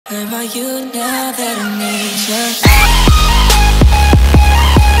Where are you now that I need you?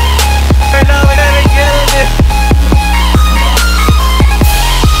 We're never getting it.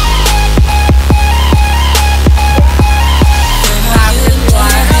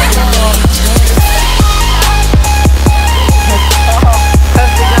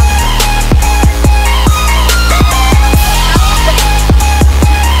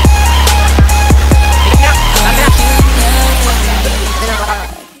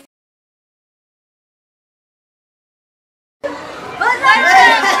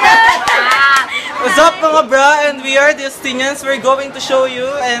 What's up mga bra, and we are the Justinians. We're going to show you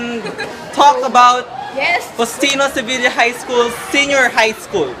and talk about Justino Sevilla High School, senior high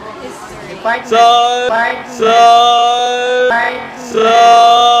school. So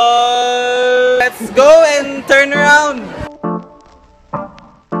let's go and turn around.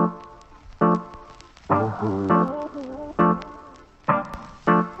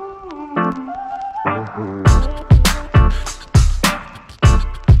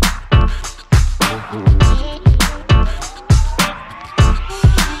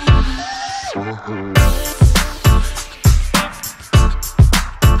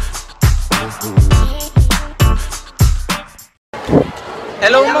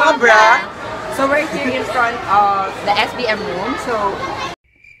 Hello mga bra! So we're here in front of the SBM room.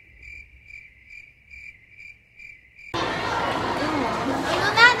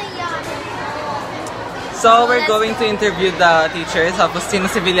 So we're going to interview the teachers of Justino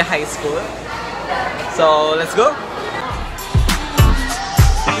Sevilla High School. So let's go!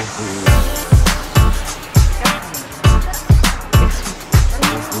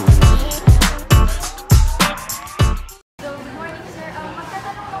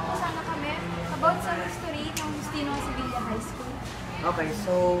 Okay,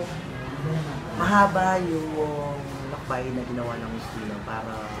 so mahaba yung lakbay na ginawa ng Justino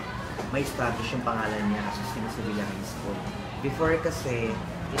para may establish yung pangalan niya as Justino Sevilla High School. Before kasi,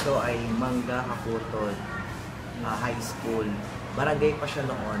 ito ay Mangga Kaputod High School. Barangay pa siya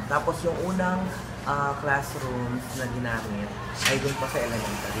noon. Tapos yung unang classrooms na ginamit ay doon pa sa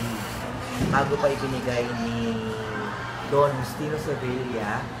elementary. Bago pa ibinigay ni Don Justino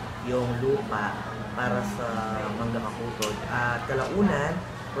Sevilla yung lupa para sa Mangga Kaputod. At kalaunan,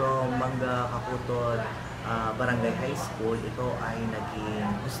 from Mangga Kaputod Barangay High School, ito ay naging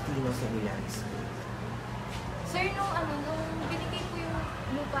Justino Sevilla High School. Sir, nung binigay po yung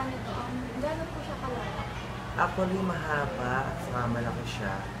lupa nito, gano'n po siya kalaki? Actually, mahaba at saka malaki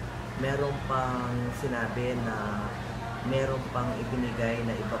siya. Meron pang sinabi na meron pang ibinigay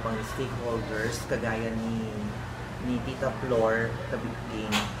na iba pang stakeholders, kagaya ni Tita Flor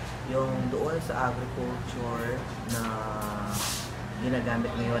Tabigting, yung doon sa agriculture na ginagamit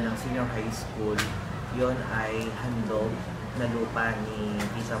ngayon ng senior high school, yon ay handog na lupa ni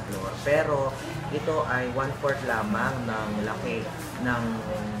Tita Flor. Pero ito ay 1/4 lamang ng laki ng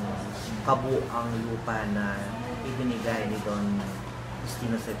kabuang lupa na ibinigay ni Don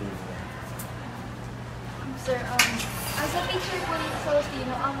Justino Sevilla. Sir, as a teacher po sa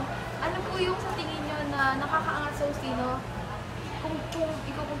Justino, ano po yung sa tingin nyo na nakakaangat sa Justino kung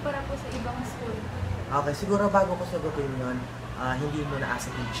ikukumpara po sa ibang school? Okay, siguro bago ko sagutin yun, hindi mo na as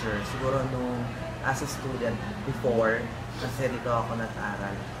a teacher. Siguro nung as a student before, kasi dito ako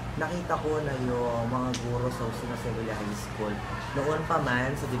nag-aral, nakita ko na yung mga guro sa Justino Sevilla High School, noon pa man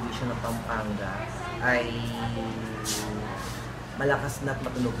sa division ng Pampanga, ay malakas na at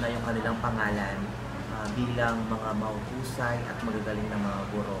matunog na yung kanilang pangalan bilang mga mahusay at magagaling na mga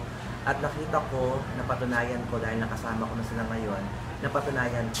guro. At nakita ko, napatunayan ko dahil nakasama ko na sila ngayon,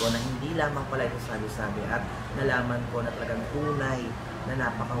 napatunayan ko na hindi lamang pala ito sabi-sabi at nalaman ko na talagang tunay na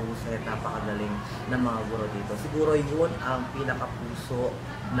napakahusay at napakagaling ng mga guro dito. Siguro yun ang pinakapuso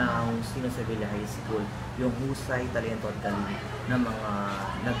ng Justino Sevilla High School, yung husay, talento at galing ng mga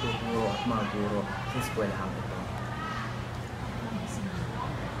nagtuturo at mga guro sa eskwelahang ito.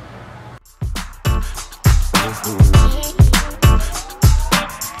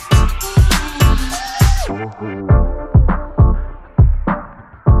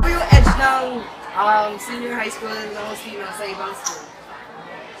 Ano yung edge ng senior high school ng Justino sa ibang school?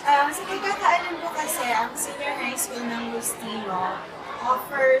 Sa pagkakaalam ko kasi, ang senior high school ng Justino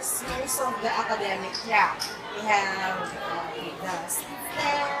offers most of the academic track. We have the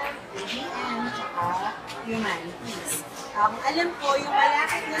STEM, AGM, tsaka Humanities. Alam ko, yung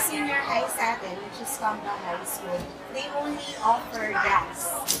malapit na senior high sa atin, which is Kampa High School, they only offer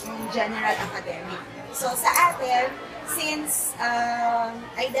GAS, yung general academic. So sa atin, since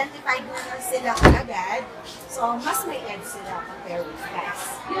identified na sila kaagad, so mas may edge sila compared with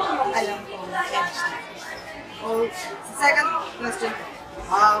GAS. Yun yung alam ko, edge na. Oh, second question.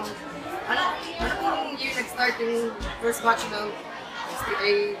 Ano pong year nag-start yung first batch ng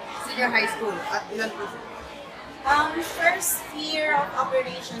senior high school? At ilan po? First year of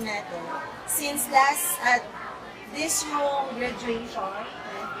operation natin, since this yung graduation,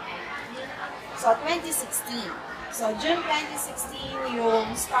 so 2016. So June 2016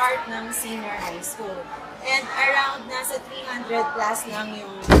 yung start ng senior high school. And around nasa 300 plus lang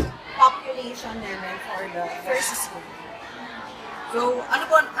yung population namin for the first school. So, ano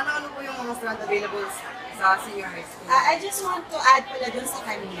po yung mga strand available sa senior high school? I just want to add pala dun sa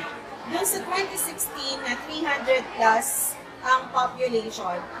kanina. Dun sa 2016 na 300 plus ang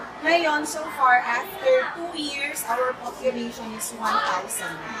population. Ngayon, so far, after 2 years, our population is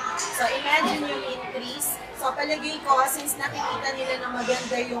 1,000. So, imagine yung increase. So, palagay ko, since nakikita nila na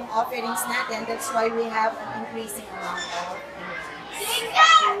maganda yung offerings natin, that's why we have an increasing amount of increase.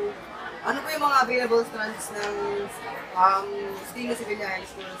 So, ano po yung mga available strands ng Justino Sevilla High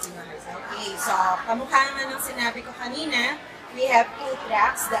School and Senior High School? Okay, so kamukha naman ng sinabi ko kanina, we have 2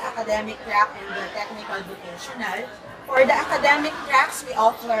 tracks, the academic track and the technical vocational. For the academic tracks, we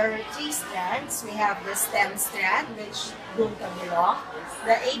offer 3 strands. We have the STEM strand, which doon ka belong,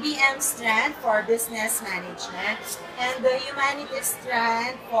 the ABM strand for business management, and the humanities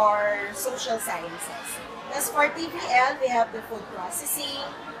strand for social sciences. As for TPL, we have the food processing,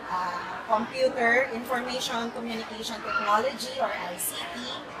 computer, information communication technology or ICT.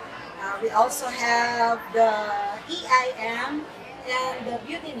 We also have the EIM and the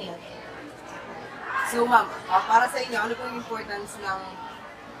beauty nail. So ma'am, para sa inyo, ano po yung importance ng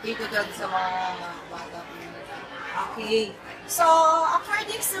K-12 sa mga bata? Okay. So,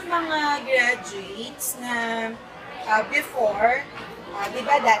 according sa mga graduates na before, di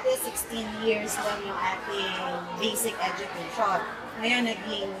ba dati 16 years lang yung ating basic education. Ngayon,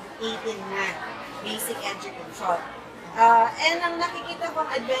 naging 18 na, basic education. And ang nakikita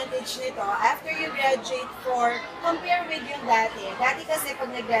kong advantage nito, after you graduate compare with yung dati kasi pag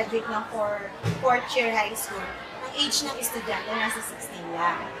nag-graduate ng 4th year high school, ang age ng estudyante nasa 16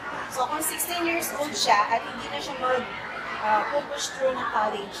 lang. So kung 16 years old siya at hindi na siya mag-push through ng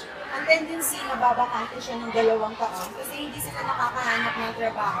college, ang tendency na babakante siya ng 2 taon kasi hindi sila nakakahanap ng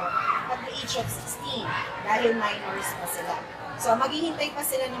trabaho at the age of 16 dahil minors pa sila. So, maghihintay pa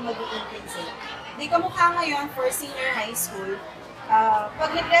sila ng mag-18 sila. Di kamukha ngayon for senior high school,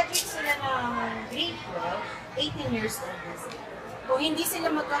 pag nag-graduate sila ng grade 12, 18 years old na sila. Kung hindi sila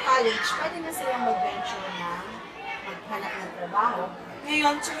magka-college, pwede na sila mag-venture na maghanap ng trabaho.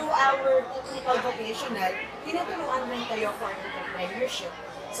 Ngayon, through our technical vocational, tinuturuan rin tayo for entrepreneurship.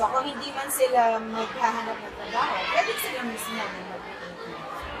 So, kung hindi man sila maghahanap ng trabaho, pwede sila mismo na mag-18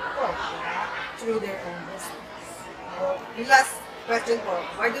 through their own business. So, yung last question po,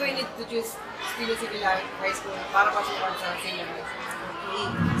 why do we need to choose Justino Sevilla High School para pasukan sa senior high school? Okay.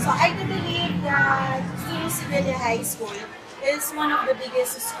 So, I do believe that Justino Sevilla High School is one of the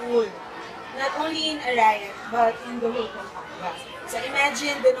biggest school, not only in Arayat, but in the whole Pampanga. So,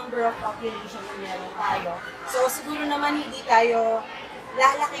 imagine the number of population na meron tayo. So, siguro naman hindi tayo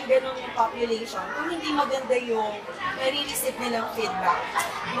lalaking ganun yung population kung hindi maganda yung nare-receive nilang feedback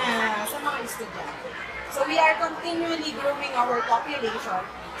na sa mga estudyante. So we are continually growing our population.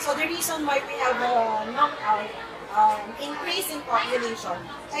 So the reason why we have a increase in population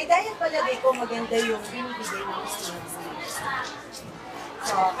ay dahil palagay ko maganda yung binibigay ng students.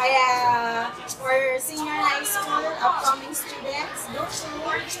 So kaya for senior high school, upcoming students, go to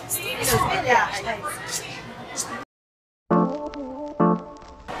Justino Sevilla High School.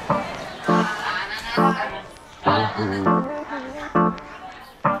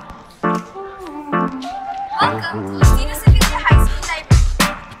 Welcome to Justino Sevilla High School Library.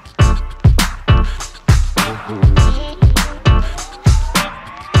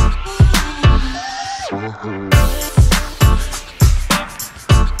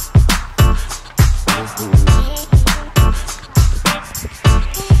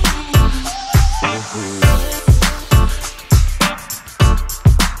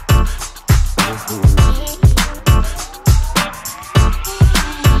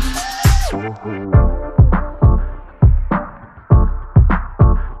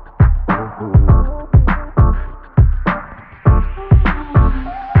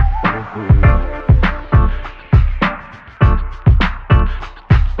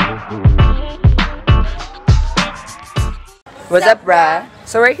 What's up, brah?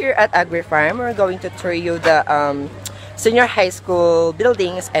 So we're here at Agri Farm. We're going to tour you the senior high school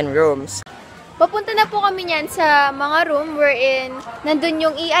buildings and rooms. Papunta na po kami niyan sa mga room wherein nandun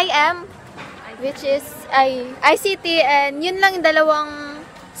yung EIM, which is ICT, and yun lang yung dalawang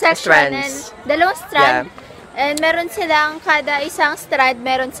section Strands. and dalawang strand. Yeah. And meron silang, kada isang strand,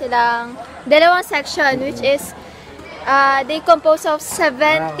 meron silang dalawang section, which is, they compose of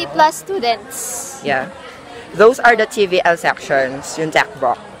 70 plus students. Yeah. Those are the TVL sections, yung tech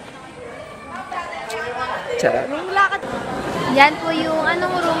block. Yan po yung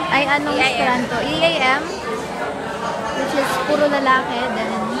anong room, ay anong strand to? EAM, which is puro lalaki.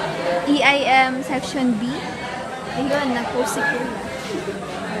 Then, EIM section B. Ayun, nag-post si Kuya.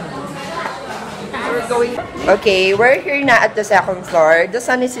 Okay, we're here na at the second floor. The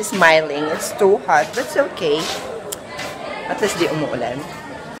sun is smiling. It's too hot. That's okay. At least di umuulan.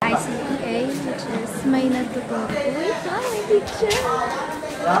 ICPA, which is may nagtuturo. Wait, may picture.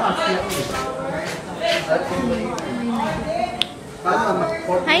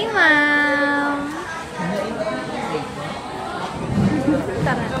 Hi, ma'am.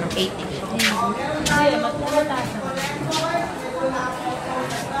 Tara. 80.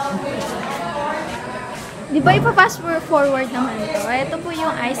 Di ba ipa-fast forward naman ito? Ito po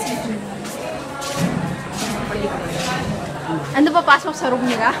yung ICT. Ano pa pasok sa room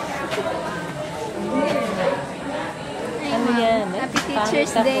nila? Ano yan? Happy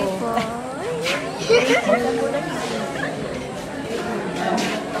Teacher's Day po.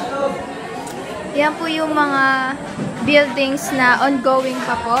 Yan po yung mga buildings na ongoing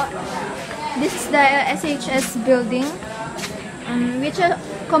pa po. This is the SHS building, which is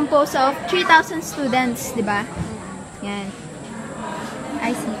composed of 3,000 students, di ba? Yan.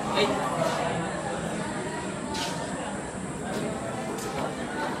 I see.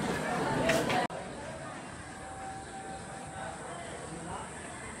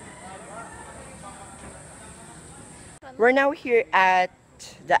 We're now here at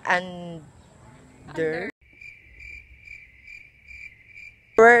the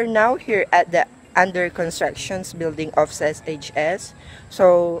We're now here at the under constructions building of SHS.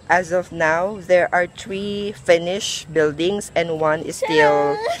 So as of now, there are 3 finished buildings and 1 is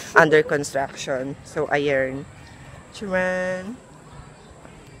still under construction. So ayun. Charan.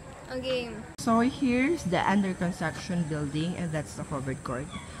 Okay. So here's the under construction building and that's the covered court.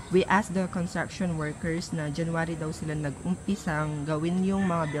 We asked the construction workers na January daw sila nag-umpisang gawin yung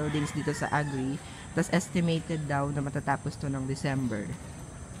mga buildings dito sa Agri. Tas estimated daw na matatapos to ng December.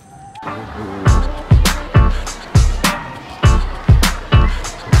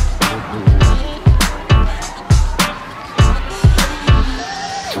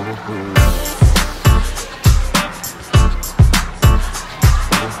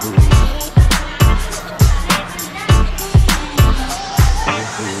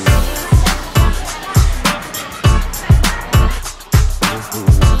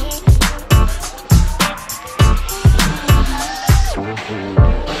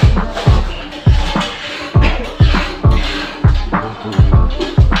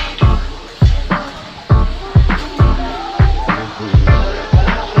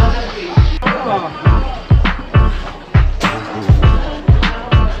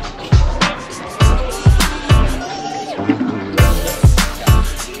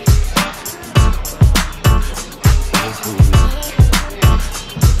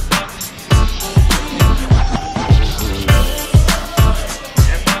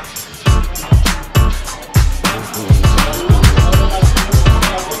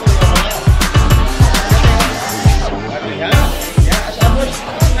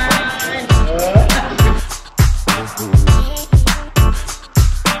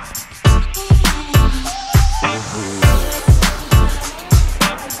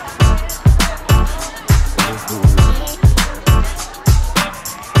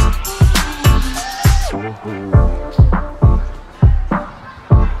 Mm-hmm.